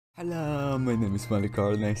Hello, my name is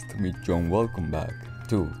Malikar, nice to meet you and welcome back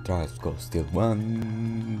to Trials Go Still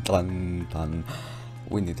 1.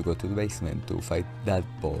 We need to go to the basement to fight that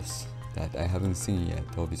boss that I haven't seen yet,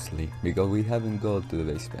 obviously, because we haven't gone to the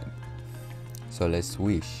basement. So let's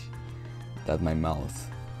wish that my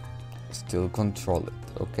mouth still control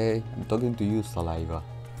it, okay? I'm talking to you, saliva.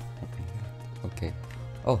 Okay.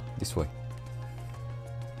 Oh, this way.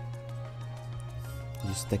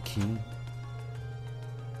 Use the key.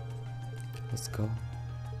 Let's go.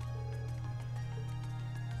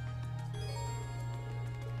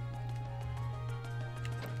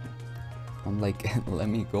 I'm like, let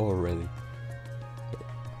me go already.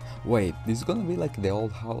 Wait, this is gonna be like the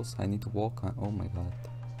old house I need to walk on. Oh my god.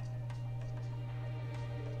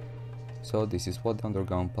 So this is what the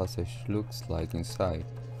underground passage looks like inside.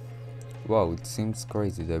 Wow, it seems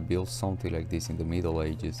crazy they built something like this in the Middle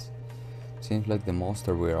Ages. Seems like the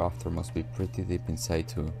monster we're after must be pretty deep inside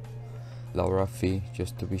too. Laura, Fee,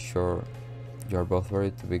 just to be sure, you're both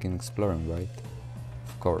ready to begin exploring, right?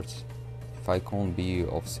 Of course. If I can't be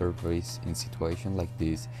of service in situations like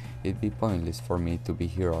this, it'd be pointless for me to be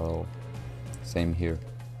here at all. Same here.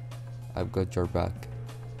 I've got your back.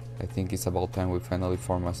 I think it's about time we finally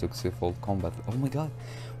form a successful combat. Oh my god!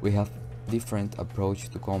 We have different approach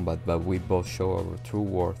to combat, but we both show our true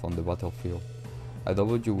worth on the battlefield. I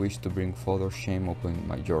doubt you wish to bring further shame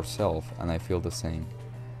upon yourself, and I feel the same.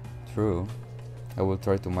 True. I will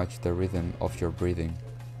try to match the rhythm of your breathing.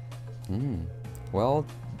 Well,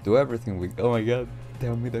 do everything we... Oh my god,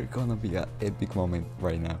 tell me there's gonna be an epic moment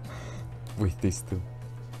right now with these two.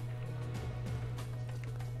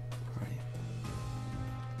 Right.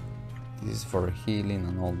 This is for healing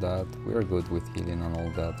and all that. We're good with healing and all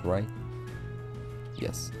that, right?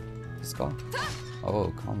 Yes. Let's go.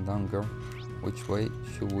 Oh, calm down, girl. Which way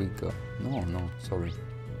should we go? No, sorry.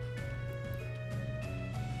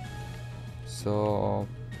 So,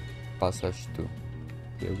 passage 2.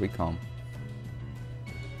 Here we come.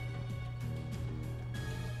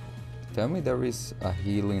 Tell me there is a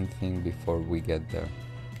healing thing before we get there.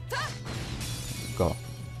 Go.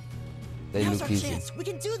 They Now's look our easy. chance. We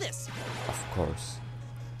can do this. Of course.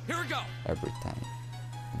 Here we go. Every time.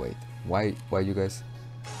 Wait, why you guys?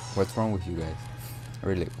 What's wrong with you guys?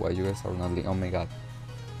 Really, why you guys are not? Oh my god.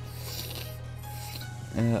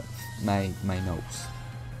 My nose.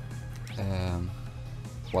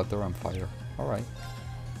 Water and fire. Alright.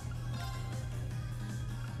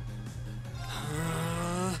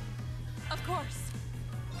 Of course.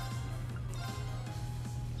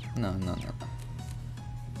 No.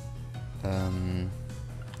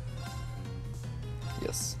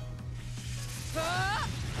 Yes.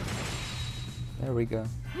 There we go.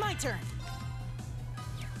 My turn.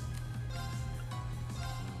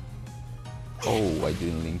 Oh, I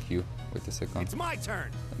didn't link you. Wait a second. It's my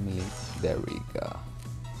turn. Let me link. There we go.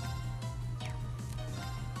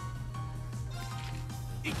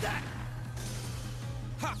 Eat that.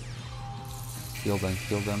 Ha. Kill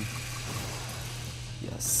them.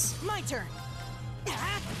 Yes. My turn.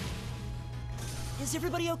 Is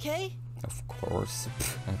everybody okay? Of course.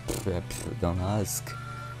 Don't ask.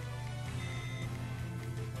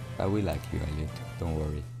 I will like you, Elliot. Don't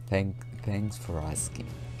worry. Thanks for asking.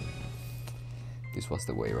 This was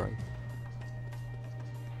the way, right?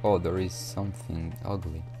 Oh, there is something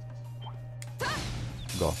ugly.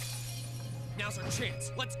 Go. Now's our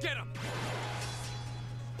chance. Let's get him.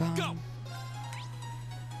 Bam. Go.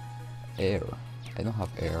 Air. I don't have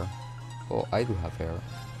air. Oh, I do have air.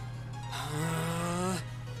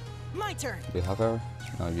 My turn. Do you have air?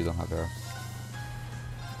 No, you don't have air.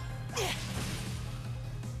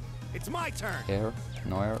 It's my turn. Air?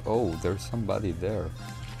 No air? Oh, there's somebody there.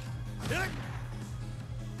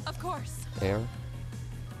 Of course. Air?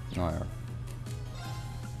 No air.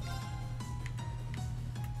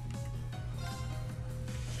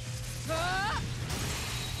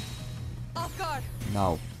 Off guard.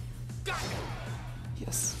 Now. Got it.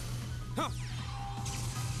 Yes. Huh.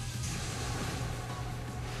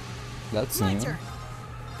 That's My new. turn.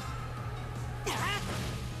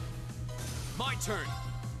 My turn.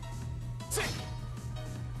 Sit.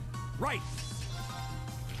 Right.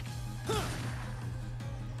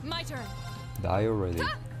 My turn. Die already.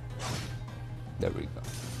 There we go.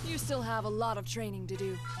 You still have a lot of training to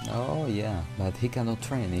do. Oh yeah, but he cannot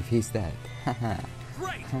train if he's dead. Haha.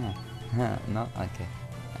 Right. No, okay.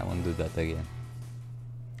 I won't do that again.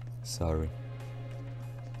 Sorry.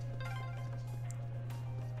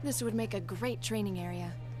 This would make a great training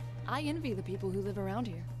area. I envy the people who live around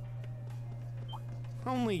here.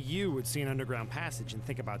 Only you would see an underground passage and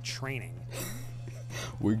think about training.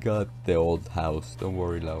 We got the old house. Don't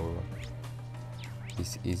worry, Laura.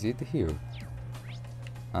 Is it here?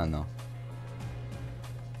 Ah, no.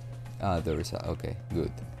 Ah, there is a... okay,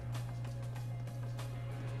 good.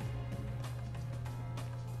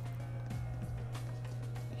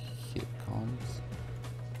 Here comes...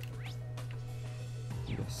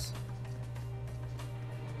 yes.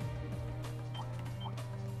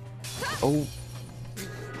 Oh!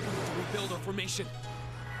 Rebuild our formation.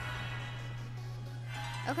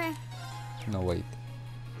 Okay. No, wait.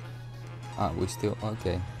 Ah, we still...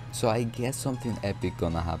 okay. So I guess something epic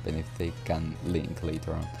gonna happen if they can link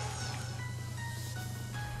later on.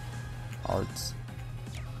 Arts.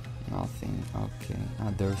 Nothing. Okay.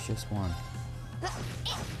 Ah, there's just one.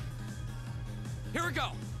 Here we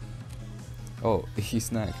go. Oh,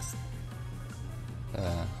 he's next.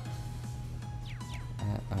 I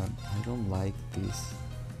don't like this.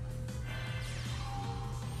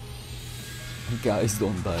 Guys,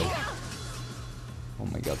 don't die. Oh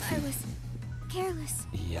my god. I was careless.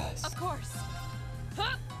 Yes. Of course.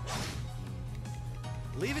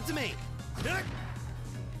 Leave it to me.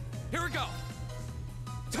 Here we go.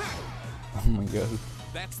 Oh my god.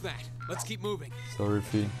 That's that. Let's keep moving. Sorry,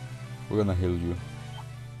 Fee. We're gonna heal you.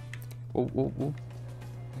 Oh, oh, oh.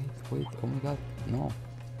 Wait. Oh my god. No.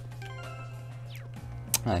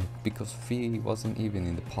 Ah, because Fee wasn't even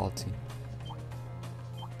in the party.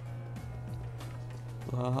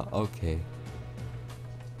 Okay.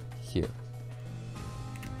 Here.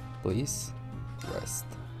 Please rest.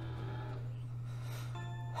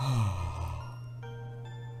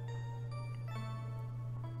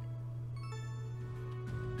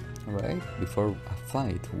 Right? Before a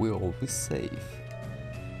fight, we'll all be safe.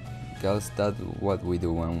 Because that's what we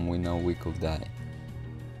do when we know we could die.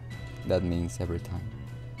 That means every time.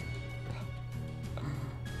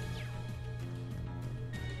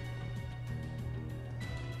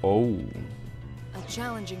 Oh. A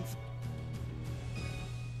challenging.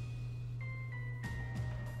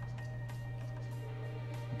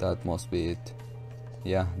 That must be it.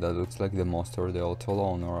 Yeah, that looks like the monster the Auto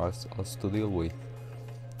owner asked us to deal with.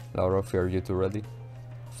 Laura, are you two ready?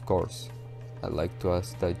 Of course. I'd like to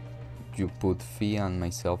ask that you put Fee and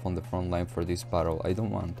myself on the front line for this battle. I don't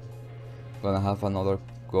want. Gonna have another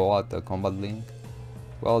go at the combat link?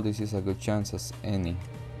 Well, this is a good chance as any.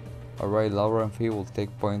 Alright, Laura and Fee will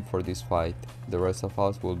take point for this fight. The rest of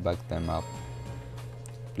us will back them up.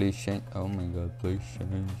 Please change. Oh my god, please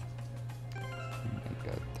change. Oh my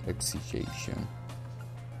god, excitation.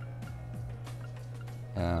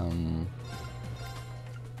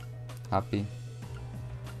 Happy?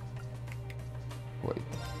 Wait.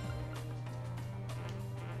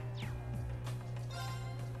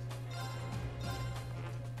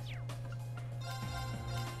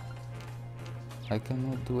 I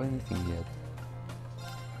cannot do anything yet.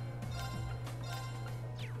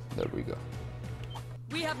 There we go.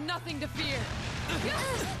 We have nothing to fear.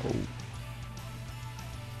 Oh.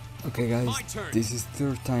 Okay guys, My turn. this is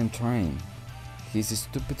third time trying. His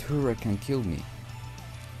stupid hurricane killed me.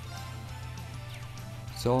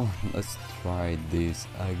 So let's try this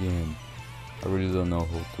again. I really don't know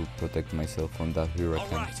how to protect myself from that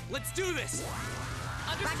hurricane. All right, let's do this.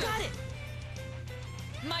 Understood. I got it.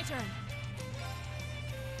 My turn.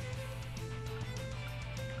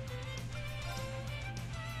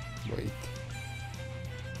 Wait.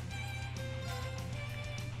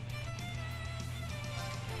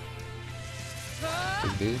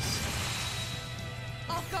 Like this.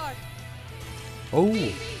 Off guard. Oh!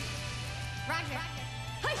 Roger.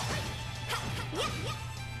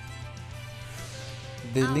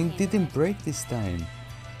 The link didn't break this time.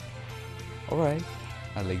 Alright.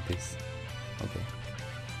 I like this. Okay.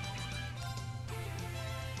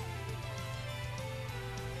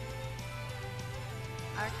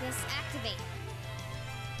 Arcus activate.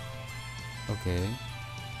 Okay.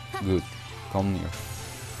 Good. Come near.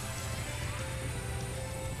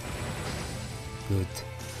 Good.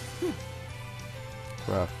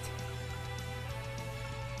 Craft.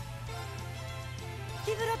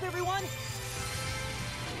 Give it up, everyone.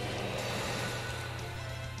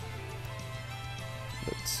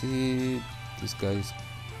 Let's see. This guy's.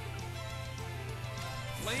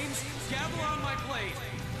 Flames, gather on my blade.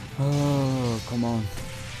 Oh, come on.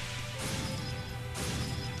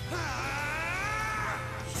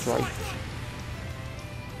 Strike.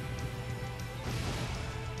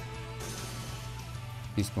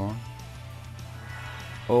 He's gone.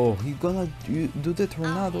 Oh, he gonna do the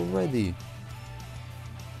tornado already.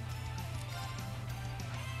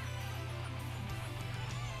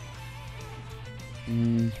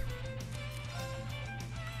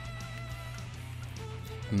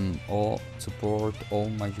 All support, all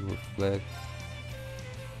magic reflect.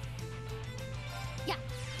 Yeah.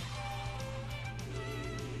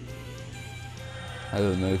 I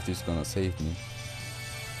don't know if this is gonna save me.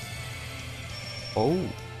 Oh!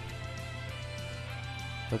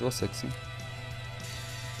 That was sexy.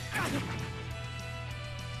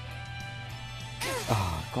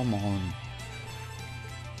 Ah, come on.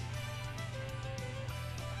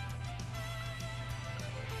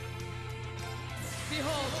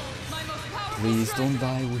 Behold, my most powerful Please strike. don't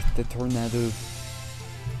die with the tornado.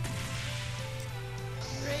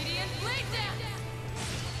 Radiant blade dance.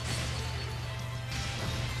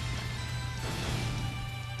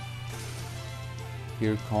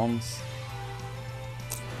 Here comes.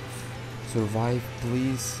 Survive,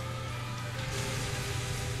 please.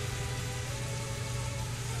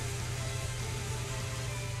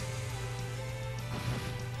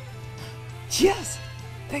 Yes!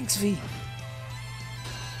 Thanks, V.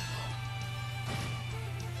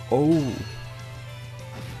 Oh.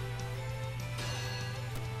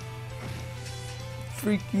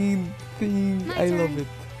 Freaking thing. My I love turn. it.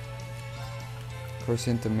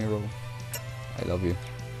 Crescent Miro. I love you.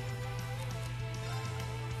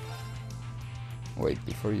 Wait,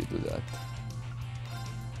 before you do that.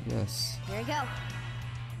 Yes. Here we go.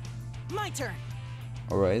 My turn.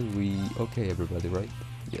 Alright, okay, everybody, right?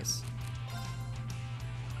 Yes.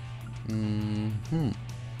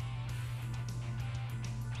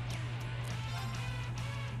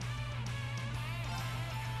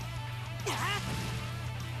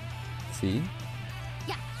 See?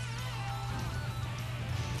 Yeah.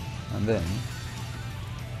 And then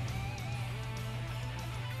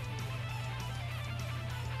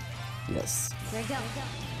yes. Here we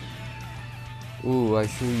go. Ooh, I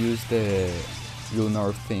should use the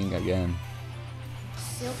lunar thing again.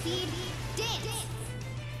 Silphied dance.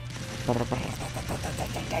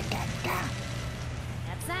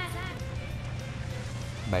 That's that.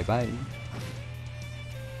 Bye bye.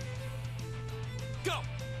 Go.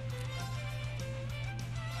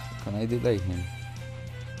 Can I delay him?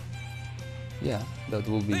 Yeah, that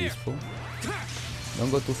will be There. useful.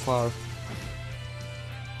 Don't go too far.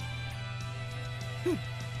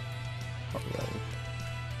 Alright.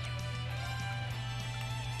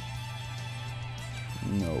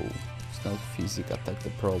 No, it's not physical attack the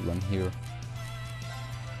problem here.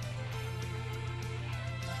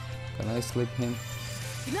 Can I slip him?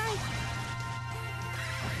 Good night.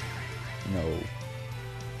 No.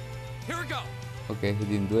 Here we go. Okay, he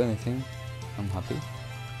didn't do anything. I'm happy.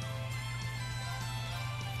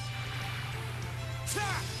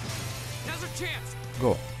 Ta! Now's our chance.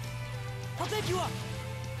 Go. I'll take you up.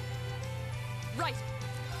 Right.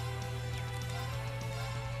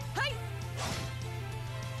 Hey!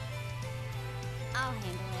 I'll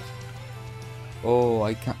handle it. Oh,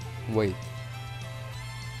 I can't. Wait.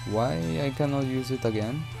 Why I cannot use it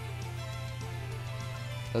again?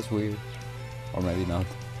 That's weird. Or maybe not.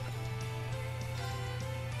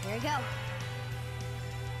 Here we go.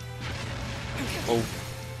 Oh.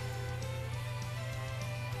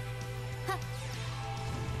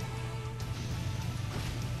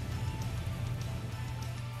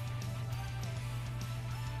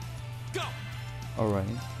 Go. Alright.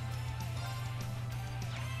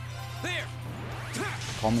 There. Ta!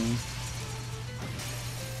 Coming.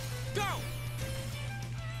 Go.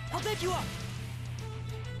 I'll take you up.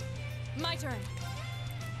 My turn.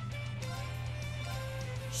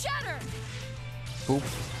 Shatter! Boop.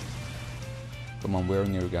 Come on, we're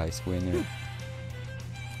near, guys. We're near.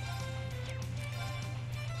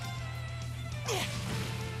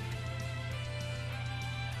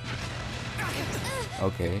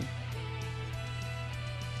 Okay.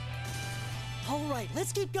 All right,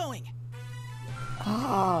 let's keep going.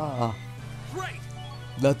 Ah! Great.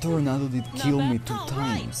 That tornado did kill me bad. 2 All right.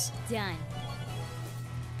 times. Done.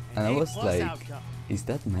 And I was A+ like, outcome. is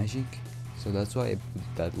that magic? So that's why I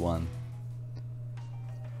put that one.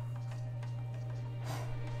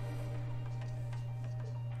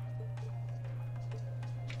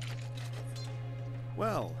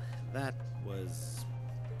 Well, that was...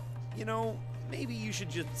 You know, maybe you should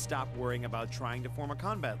just stop worrying about trying to form a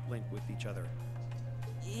combat link with each other.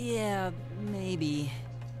 Yeah, maybe.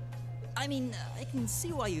 I mean, I can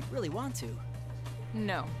see why you'd really want to.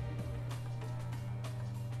 No.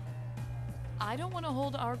 I don't want to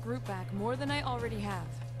hold our group back more than I already have.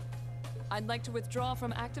 I'd like to withdraw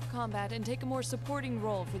from active combat and take a more supporting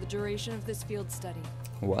role for the duration of this field study.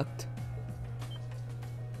 What?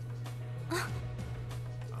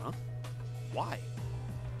 Huh? Why?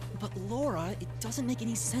 But Laura, it doesn't make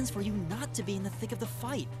any sense for you not to be in the thick of the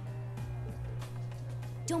fight.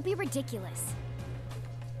 Don't be ridiculous.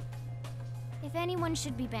 If anyone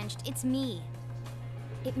should be benched, it's me.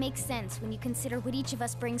 It makes sense when you consider what each of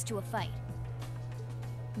us brings to a fight.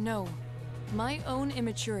 No. My own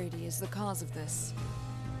immaturity is the cause of this.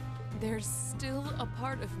 There's still a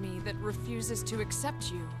part of me that refuses to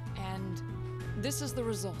accept you, and this is the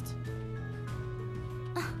result.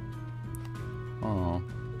 Oh.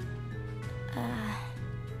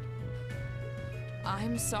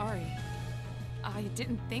 I'm sorry. I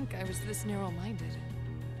didn't think I was this narrow-minded.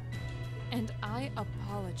 And I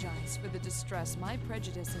apologize for the distress my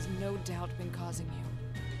prejudice has no doubt been causing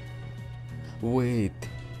you. Wait,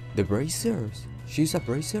 the Bracers? She's a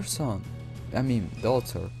Bracer son. I mean,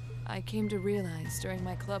 daughter. I came to realize during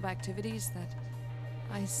my club activities that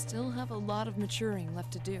I still have a lot of maturing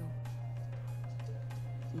left to do.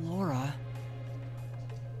 Laura.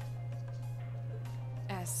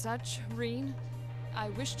 As such, Reen, I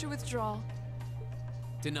wish to withdraw.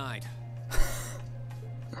 Denied.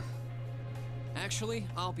 Actually,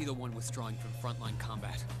 I'll be the one withdrawing from frontline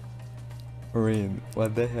combat. Rin,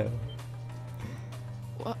 what the hell?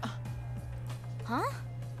 What? Huh?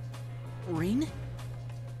 Reen?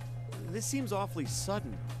 This seems awfully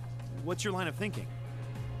sudden. What's your line of thinking?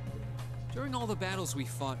 During all the battles we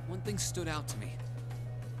fought, one thing stood out to me.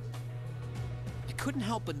 I couldn't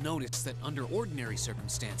help but notice that under ordinary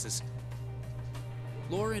circumstances,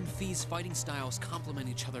 Laura and Fee's fighting styles complement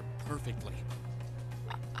each other perfectly.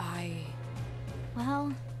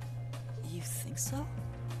 Well, You think so?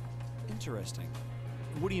 Interesting.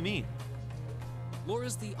 What do you mean?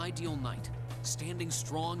 Laura's the ideal knight, standing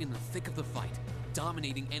strong in the thick of the fight,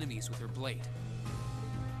 dominating enemies with her blade.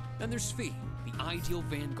 Then there's Fee, the ideal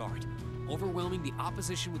vanguard, overwhelming the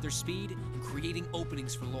opposition with her speed and creating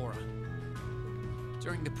openings for Laura.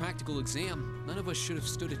 During the practical exam, none of us should have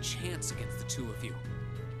stood a chance against the two of you.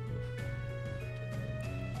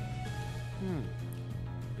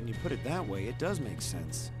 When you put it that way, it does make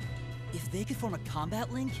sense. If they could form a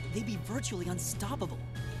combat link, they'd be virtually unstoppable.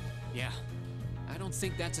 Yeah, I don't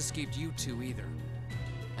think that's escaped you two either.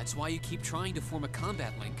 That's why you keep trying to form a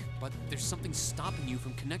combat link, but there's something stopping you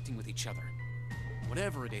from connecting with each other.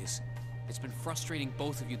 Whatever it is, it's been frustrating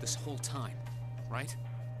both of you this whole time, right?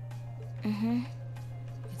 mm-hmm.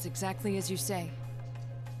 It's exactly as you say.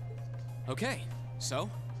 Okay, so,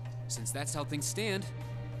 since that's how things stand,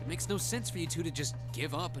 it makes no sense for you two to just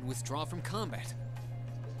give up and withdraw from combat.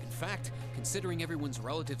 In fact, considering everyone's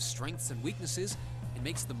relative strengths and weaknesses, it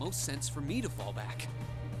makes the most sense for me to fall back.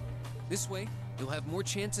 This way, you'll have more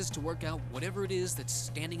chances to work out whatever it is that's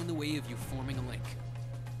standing in the way of you forming a link.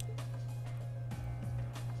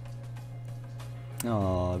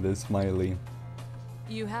 Aw, the smiley.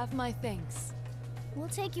 You have my thanks. We'll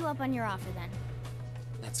take you up on your offer then.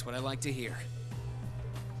 That's what I like to hear.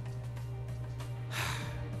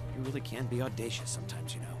 You really can be audacious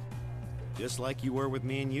sometimes, you know. Just like you were with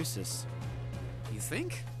me and Eustace. You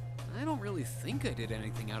think? I don't really think I did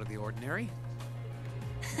anything out of the ordinary.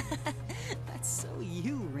 That's so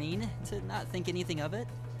you, Reen, to not think anything of it.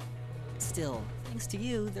 Still, thanks to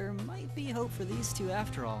you, there might be hope for these two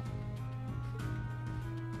after all.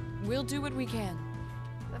 We'll do what we can.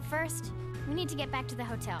 But first, we need to get back to the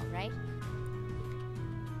hotel, right?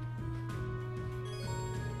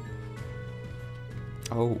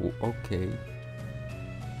 Oh, okay.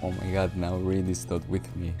 Oh my god, now Reed is not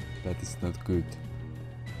with me. That is not good.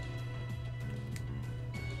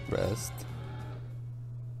 Rest.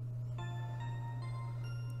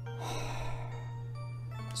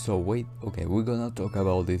 So wait, okay, we're gonna talk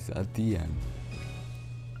about this at the end.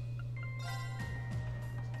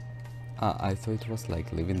 Ah, I thought it was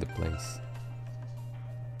like leaving the place.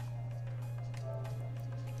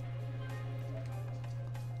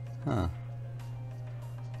 Huh.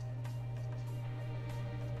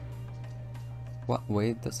 What?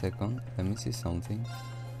 Wait a second, let me see something.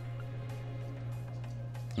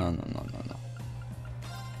 No.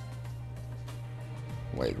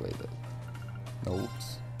 Wait.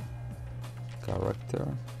 Notes.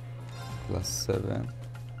 Character. Class 7.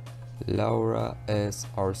 Laura S.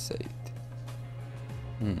 Arcade.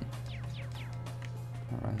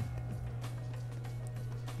 Alright.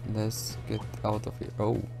 Let's get out of here.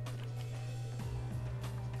 Oh.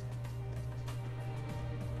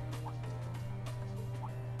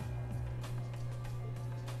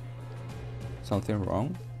 Something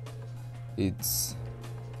wrong? It's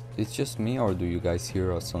just me, or do you guys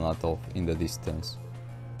hear a sonata in the distance?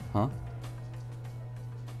 Huh?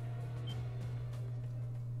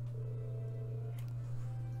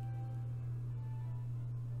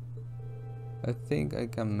 I think I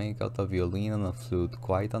can make out a violin and a flute,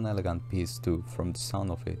 quite an elegant piece too, from the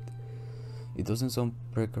sound of it. It doesn't sound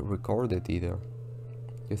pre-recorded either.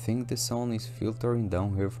 You think the sound is filtering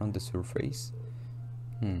down here from the surface?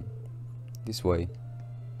 This way.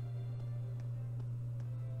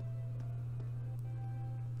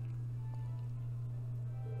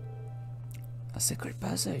 secret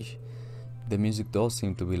passage! The music does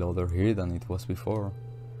seem to be louder here than it was before.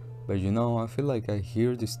 But you know, I feel like I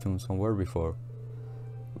hear this tune somewhere before.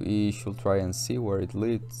 We should try and see where it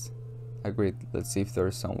leads. Agreed, let's see if there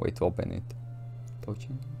is some way to open it.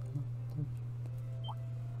 Touching?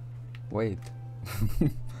 Wait.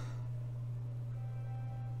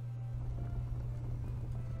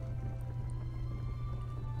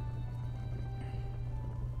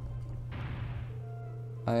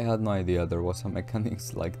 I had no idea there was a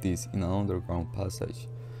mechanics like this in an underground passage.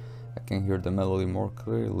 I can hear the melody more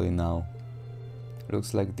clearly now.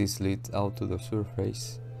 Looks like this leads out to the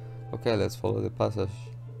surface. Okay, let's follow the passage.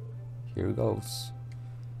 Here goes.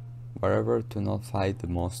 Wherever to not fight the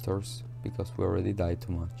monsters, because we already died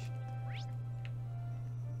too much.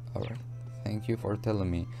 Alright, thank you for telling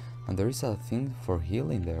me. And there is a thing for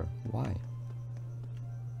healing there. Why?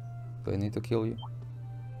 Do I need to kill you?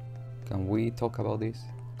 Can we talk about this?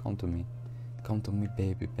 Come to me. Come to me,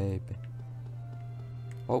 baby, baby.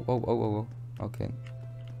 Oh, oh, oh, oh, oh. Okay.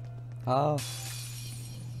 Ah.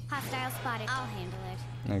 Hostile spotted. I'll handle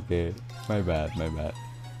it. Okay. My bad, my bad.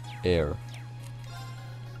 Air.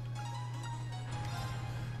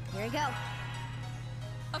 Here we go.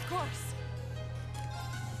 Of course.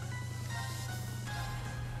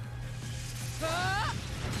 Ah!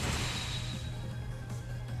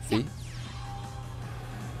 See?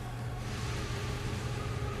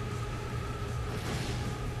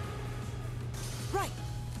 Right.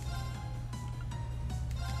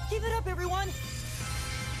 Keep it up, everyone.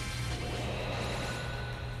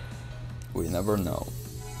 We never know.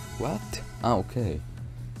 What? Ah, okay.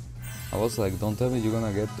 I was like, don't tell me you're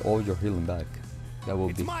gonna get all your healing back. That will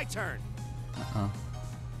It's be... my turn.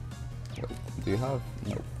 Wait, do you have...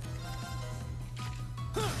 No.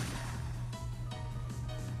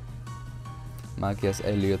 Machias,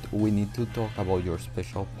 Elliot, we need to talk about your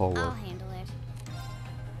special I'll power. handle it.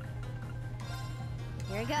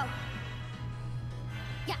 Here we go.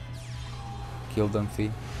 Yeah. Kill them,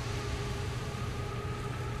 Fee.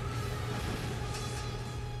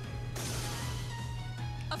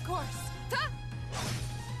 Of course. Ta!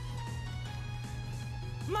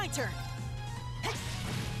 My turn.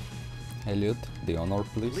 Elliot, the honor,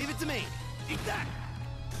 please. Leave it to me. Eat that.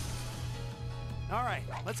 All right,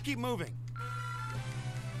 let's keep moving.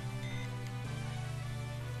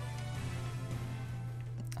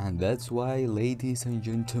 And that's why, ladies and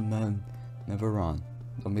gentlemen, never run.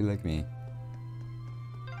 Don't be like me.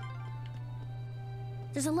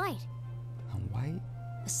 There's a light. And why?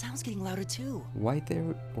 The sound's getting louder too. Why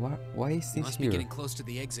there? Why is You this must be here? getting close to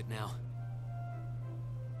the exit now.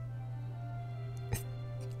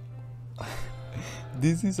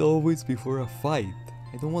 This is always before a fight.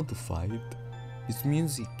 I don't want to fight. It's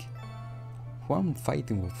music. Who am I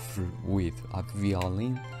fighting with? A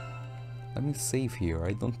violin? Let me save here.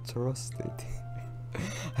 I don't trust it.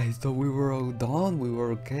 I thought we were all done. We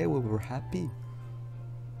were okay. We were happy.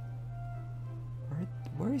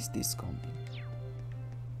 Where is this coming?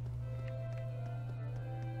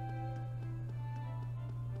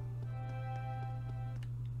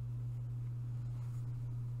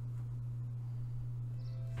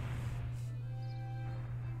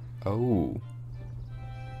 Oh.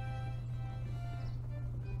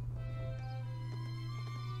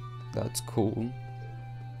 That's cool.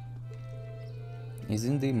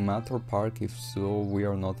 Isn't the Matter Park? If so, we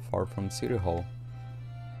are not far from City Hall.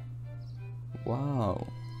 Wow.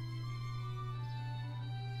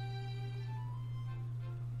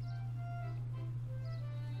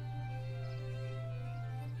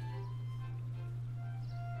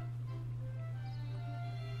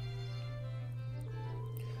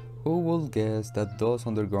 Who would guess that those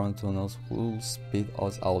underground tunnels will spit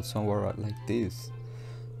us out somewhere like this?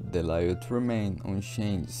 The ELLIOT remained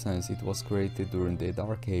unchanged since it was created during the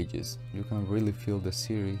Dark Ages. You can really feel the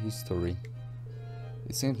city history.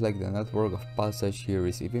 It seems like the network of passage here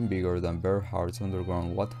is even bigger than Berhart's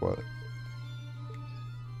underground waterway.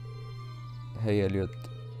 Hey Elliot,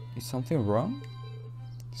 is something wrong?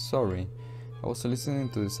 Sorry, I was listening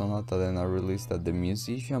to the sonata, then I realized that the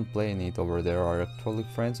musicians playing it over there are actually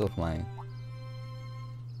friends of mine.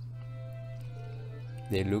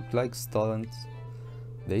 They look like students.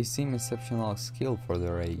 They seem exceptional skill for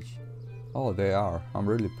their age. Oh, they are. I'm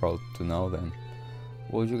really proud to know them.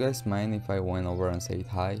 Would you guys mind if I went over and said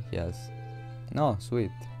hi? Yes. No,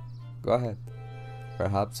 sweet. Go ahead.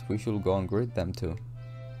 Perhaps we should go and greet them too.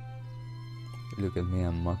 Look at me,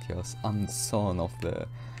 I'm Machias. I'm the son of the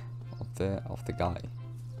guy.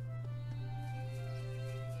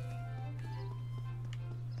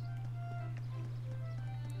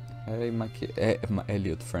 Hey, my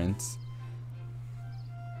Elliot friends.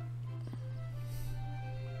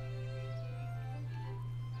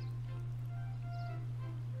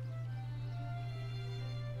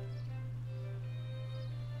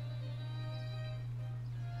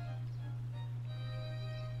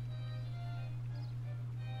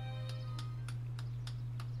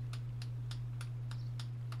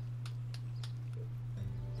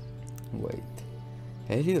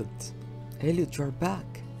 Elliot! Elliot, you're back!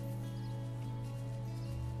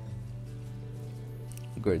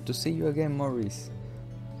 Great to see you again, Maurice.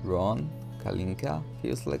 Ron, Kalinka,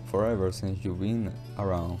 feels like forever since you've been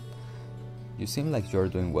around. You seem like you're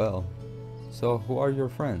doing well. So, who are your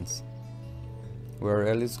friends? We're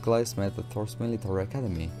Elliot's classmates at Thor's Military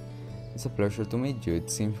Academy. It's a pleasure to meet you.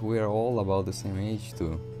 It seems we are all about the same age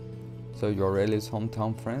too. So you're Elliot's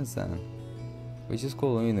hometown friends then? Which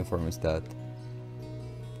school uniform is that?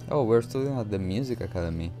 Oh, we're studying at the Music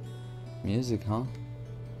Academy. Music, huh?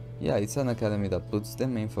 Yeah, it's an academy that puts the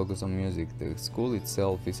main focus on music. The school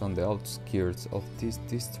itself is on the outskirts of this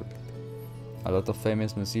district. A lot of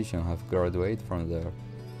famous musicians have graduated from there.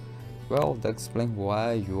 Well, that explains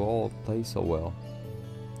why you all play so well.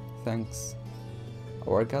 Thanks.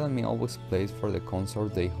 Our academy always plays for the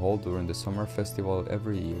concert they hold during the summer festival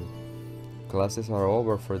every year. Classes are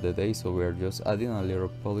over for the day, so we are just adding a little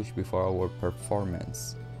polish before our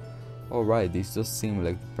performance. Alright, this just seems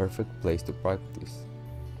like the perfect place to practice.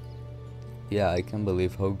 Yeah, I can't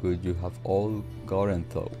believe how good you have all gotten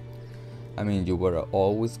though. I mean, you were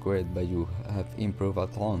always great, but you have improved a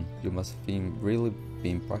ton. You must have really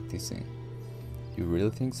been practicing. You really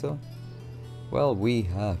think so? Well, we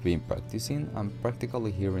have been practicing. I'm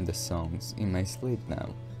practically hearing the songs in my sleep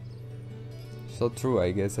now. So true,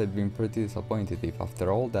 I guess I've been pretty disappointed if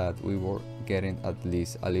after all that we were getting at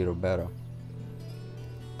least a little better.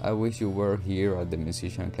 I wish you were here at the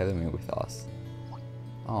Musician Academy with us.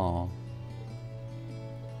 Aww.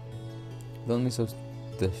 Don't miss us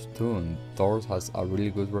this tune. Thor's has a really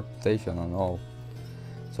good reputation and all.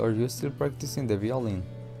 So are you still practicing the violin?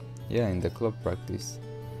 Yeah, in the club practice.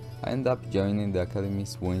 I ended up joining the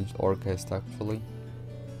Academy's wind orchestra actually.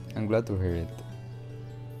 I'm glad to hear it.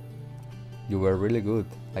 You were really good.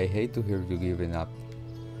 I hate to hear you giving up.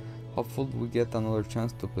 Hopefully we get another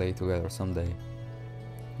chance to play together someday.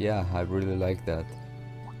 Yeah, I really like that.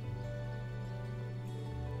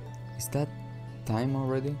 Is that time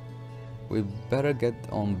already? We better get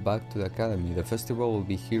on back to the academy. The festival will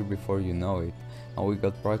be here before you know it, and we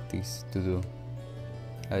got practice to do.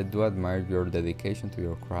 I do admire your dedication to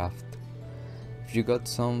your craft. If you got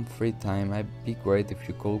some free time, it'd be great if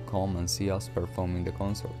you could come and see us performing the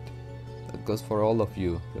concert. That goes for all of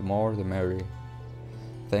you, the more the merrier.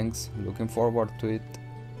 Thanks, looking forward to it.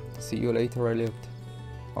 See you later, Elliot.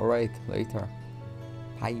 Alright, later.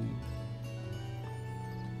 Bye.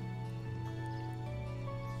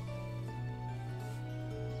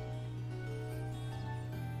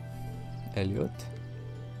 Elliot?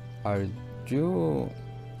 Are you...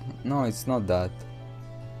 No, it's not that.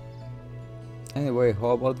 Anyway,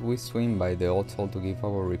 how about we swing by the old hall to give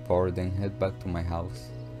our report, then head back to my house?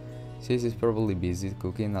 Sis is probably busy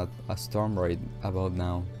cooking at a storm right about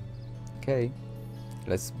now. Okay,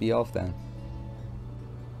 let's be off then.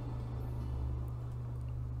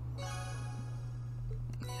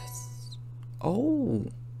 Yes. Oh,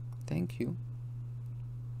 thank you.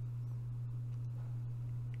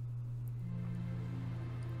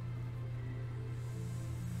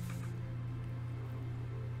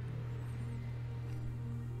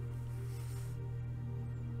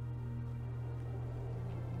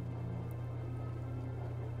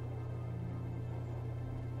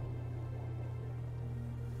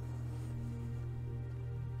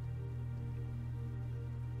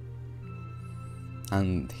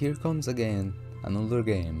 And here comes again, another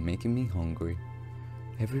game, making me hungry.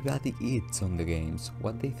 Everybody eats on the games,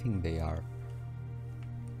 what they think they are.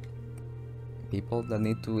 People that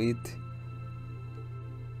need to eat.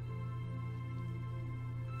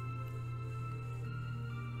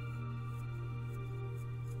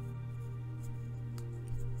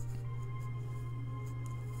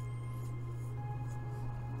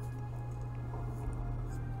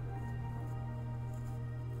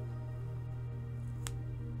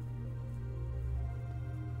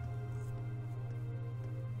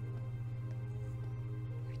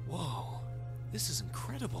 Whoa, this is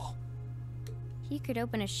incredible. You could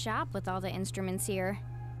open a shop with all the instruments here.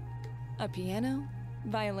 A piano,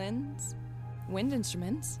 violins, wind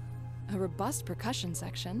instruments, a robust percussion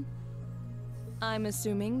section. I'm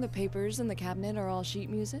assuming the papers in the cabinet are all sheet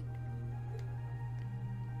music?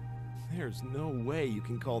 There's no way you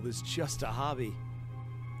can call this just a hobby.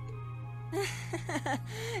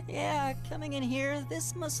 Yeah, coming in here,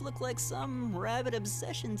 this must look like some rabid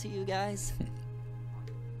obsession to you guys.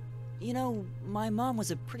 You know, my mom was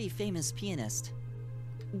a pretty famous pianist.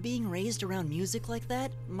 Being raised around music like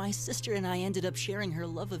that, my sister and I ended up sharing her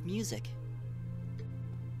love of music.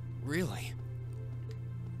 Really?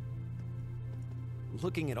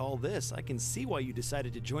 Looking at all this, I can see why you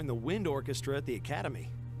decided to join the wind orchestra at the academy.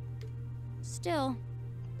 Still,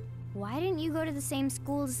 Why didn't you go to the same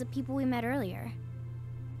school as the people we met earlier?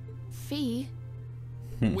 Fee?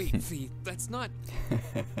 Wait, Fee, that's not...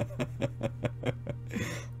 I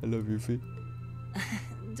love you, Fee.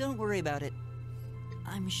 Don't worry about it.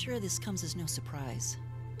 I'm sure this comes as no surprise.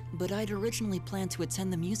 But I'd originally planned to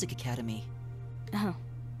attend the music academy. Oh.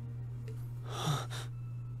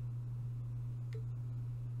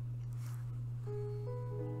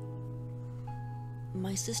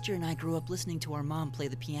 My sister and I grew up listening to our mom play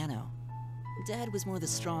the piano. Dad was more the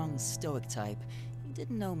strong, stoic type. He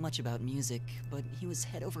didn't know much about music, but he was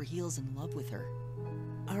head over heels in love with her.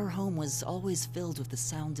 Our home was always filled with the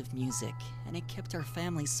sound of music, and it kept our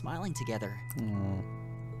family smiling together. Aw.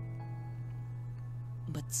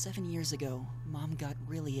 But 7 years ago, Mom got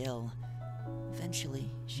really ill. Eventually,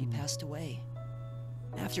 she passed away.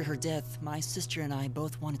 After her death, my sister and I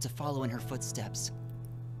both wanted to follow in her footsteps.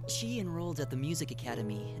 She enrolled at the music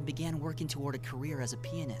academy and began working toward a career as a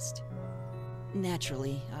pianist.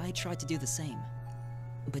 Naturally, I tried to do the same,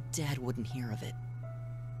 but Dad wouldn't hear of it.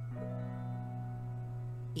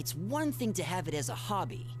 It's one thing to have it as a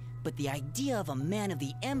hobby, but the idea of a man of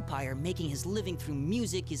the Empire making his living through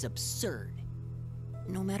music is absurd.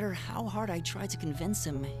 No matter how hard I tried to convince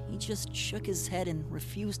him, he just shook his head and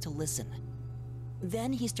refused to listen.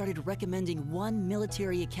 Then he started recommending one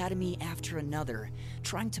military academy after another,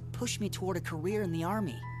 trying to push me toward a career in the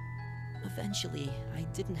army. Eventually, I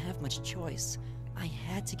didn't have much choice. I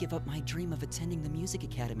had to give up my dream of attending the music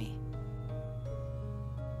academy.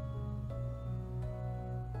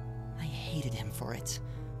 I hated him for it.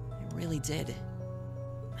 I really did.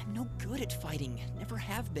 I'm no good at fighting, never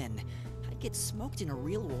have been. I'd get smoked in a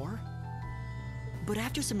real war. But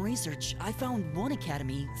after some research, I found one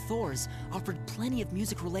academy, Thor's, offered plenty of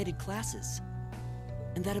music-related classes.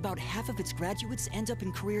 And that about half of its graduates end up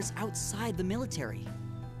in careers outside the military.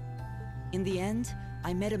 In the end,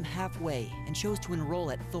 I met him halfway and chose to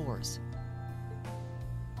enroll at Thor's.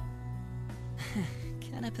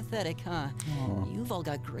 Kinda pathetic, huh? Aw. You've all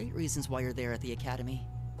got great reasons why you're there at the academy.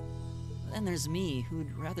 Then there's me,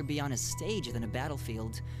 who'd rather be on a stage than a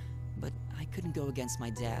battlefield, but I couldn't go against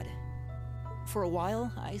my dad. For a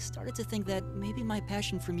while, I started to think that maybe my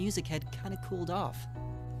passion for music had kinda cooled off.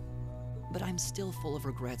 But I'm still full of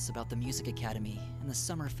regrets about the music academy and the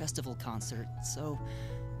summer festival concert, so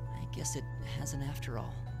I guess it hasn't after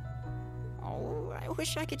all. Oh, I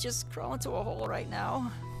wish I could just crawl into a hole right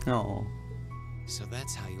now. Oh. So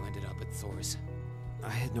that's how you ended up at Thor's. I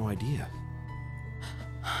had no idea.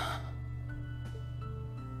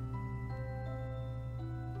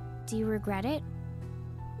 Do you regret it?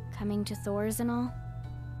 Coming to Thor's and all?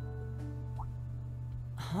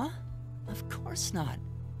 Huh? Of course not.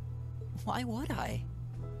 Why would I?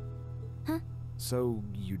 So,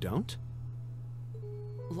 you don't?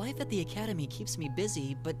 Life at the academy keeps me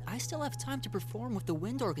busy, but I still have time to perform with the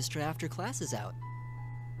wind orchestra after class is out.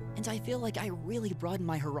 And I feel like I really broaden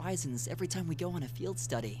my horizons every time we go on a field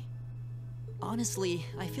study. Honestly,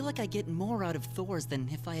 I feel like I get more out of Thor's than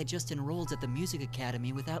if I had just enrolled at the music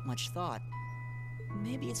academy without much thought.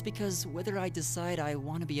 Maybe it's because whether I decide I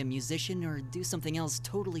want to be a musician or do something else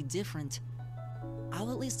totally different,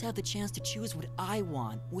 I'll at least have the chance to choose what I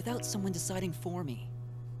want without someone deciding for me.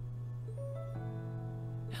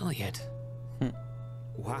 Elliot.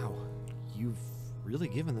 Wow, you've really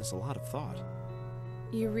given this a lot of thought.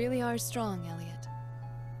 You really are strong, Elliot.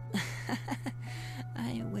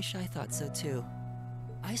 I wish I thought so too.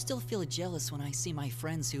 I still feel jealous when I see my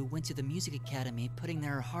friends who went to the music academy putting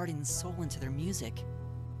their heart and soul into their music.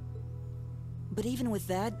 But even with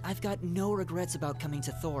that, I've got no regrets about coming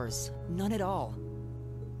to Thor's. None at all.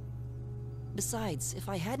 Besides, if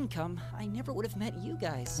I hadn't come, I never would have met you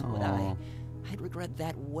guys, would I? Aw. I'd regret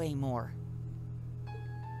that way more.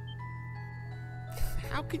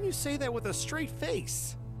 How can you say that with a straight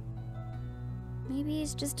face? Maybe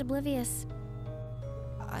he's just oblivious.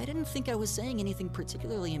 I didn't think I was saying anything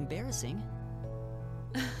particularly embarrassing.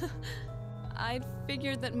 I'd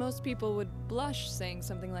figured that most people would blush saying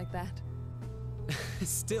something like that.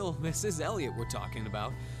 Still, this is Elliot we're talking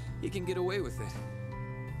about. He can get away with it.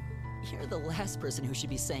 You're the last person who should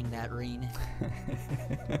be saying that, Reen.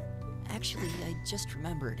 Actually, I just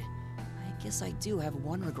remembered. I guess I do have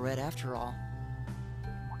one regret after all.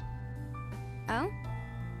 Oh?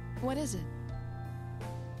 What is it?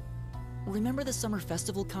 Remember the summer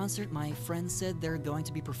festival concert my friends said they're going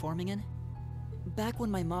to be performing in? Back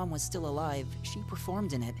when my mom was still alive, she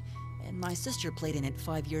performed in it, and my sister played in it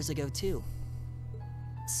 5 years ago too.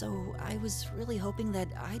 So I was really hoping that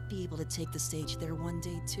I'd be able to take the stage there one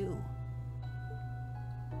day too.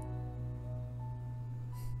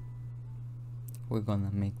 We're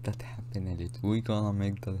gonna make that happen, Elliot. We're gonna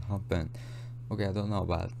make that happen. Okay, I don't know,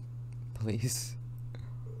 but please.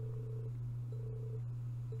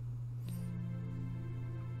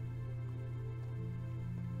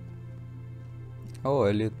 Oh,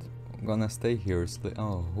 Elliot gonna stay here.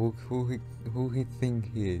 Oh, who he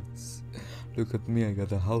think he is? Look at me, I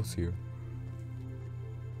got a house here.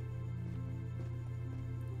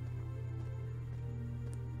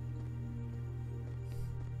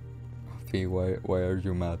 Fee, why are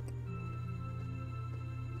you mad?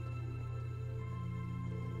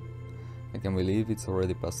 I can't believe it's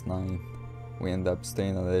already past 9. We end up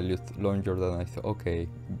staying at Elliot longer than I thought. Okay,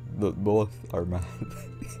 both are mad.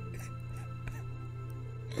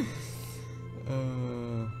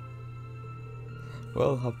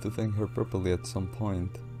 Well, I'll have to thank her properly at some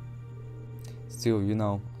point. Still, you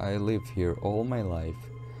know, I live here all my life,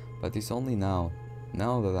 but it's only now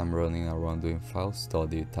that I'm running around doing file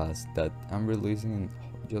study tasks that I'm realizing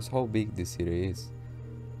just how big this city is.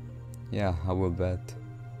 Yeah, I will bet.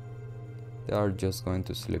 They are just going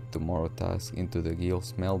to slip tomorrow tasks into the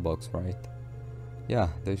guild's mailbox, right? Yeah,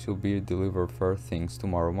 they should be delivered first things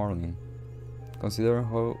tomorrow morning. Considering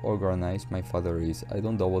how organized my father is, I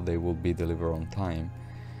don't doubt they will be delivered on time.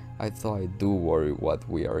 I thought I do worry what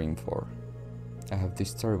we are in for. I have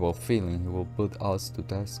this terrible feeling he will put us to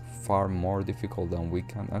tasks far more difficult than we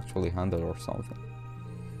can actually handle or something.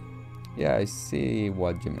 Yeah, I see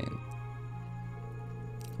what you mean.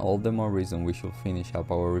 All the more reason we should finish up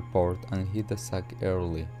our report and hit the sack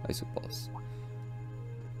early, I suppose.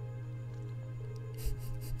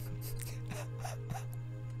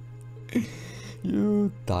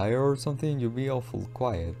 You tired or something? You be awful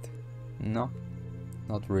quiet. No,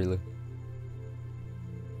 not really.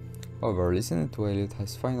 However, listening to Elliot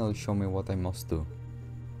has finally shown me what I must do.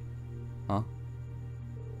 Huh?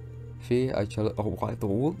 Fee, I shall. Oh, what?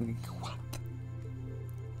 What?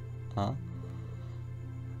 Huh?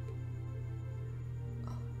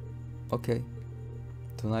 Okay.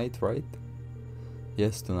 Tonight, right?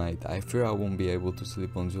 Yes, tonight. I fear I won't be able to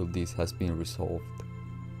sleep until this has been resolved.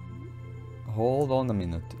 Hold on a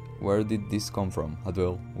minute. Where did this come from,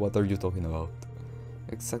 Adwell? What are you talking about?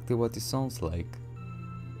 Exactly what it sounds like.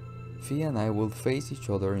 Fee and I will face each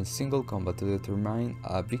other in single combat to determine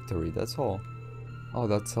a victory, that's all. Oh,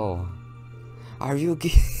 that's all. Are you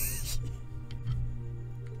kidding?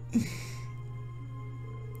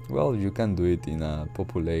 Well, you can do it in a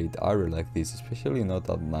populated area like this, especially not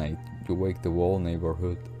at night. You wake the whole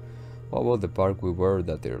neighborhood. What about the park we were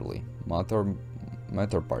that early?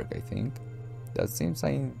 Matter Park, I think. That seems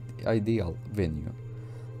an ideal venue.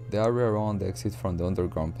 The area around the exit from the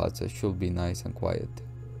underground passage should be nice and quiet.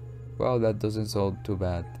 Well, that doesn't sound too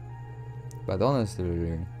bad. But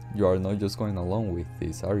honestly, you are not just going along with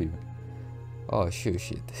this, are you? Oh,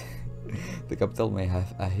 shit. The capital may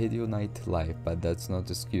have a hideous nightlife, but that's not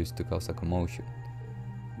an excuse to cause a commotion.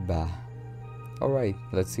 Bah. Alright,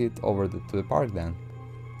 let's head over to the park then.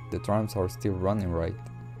 The trams are still running, right?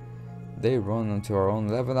 They run until around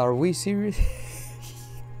 11. Are we serious?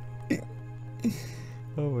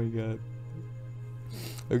 Oh my god.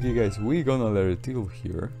 Okay guys, we're gonna let it till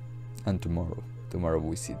here. And tomorrow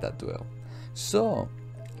we see that duel. So,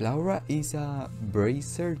 Laura is a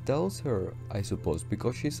bracer dowser, I suppose,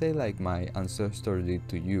 because she say like my ancestor did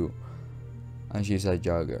to you. And she's a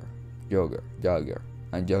jogger,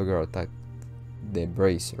 and jogger attack the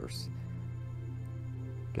bracers.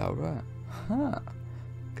 Laura, huh?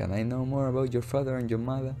 Can I know more about your father and your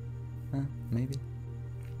mother? Huh? Maybe.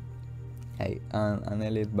 Hey, an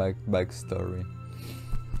Elliot backstory.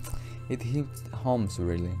 It hit homes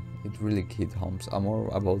really. It really hit homes. More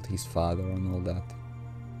about his father and all that.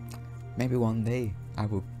 Maybe one day I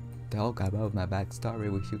will talk about my backstory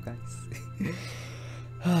with you guys.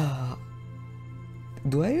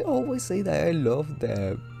 Do I always say that I love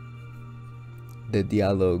the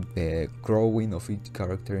dialogue, the growing of each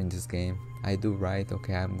character in this game? I do, right?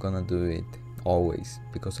 Okay, I'm gonna do it always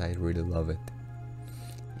because I really love it.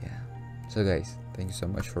 Yeah. So guys, thank you so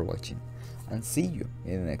much for watching and see you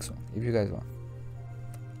in the next one if you guys want.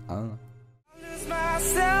 I don't know. Lose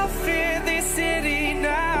myself in this city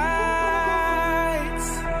now.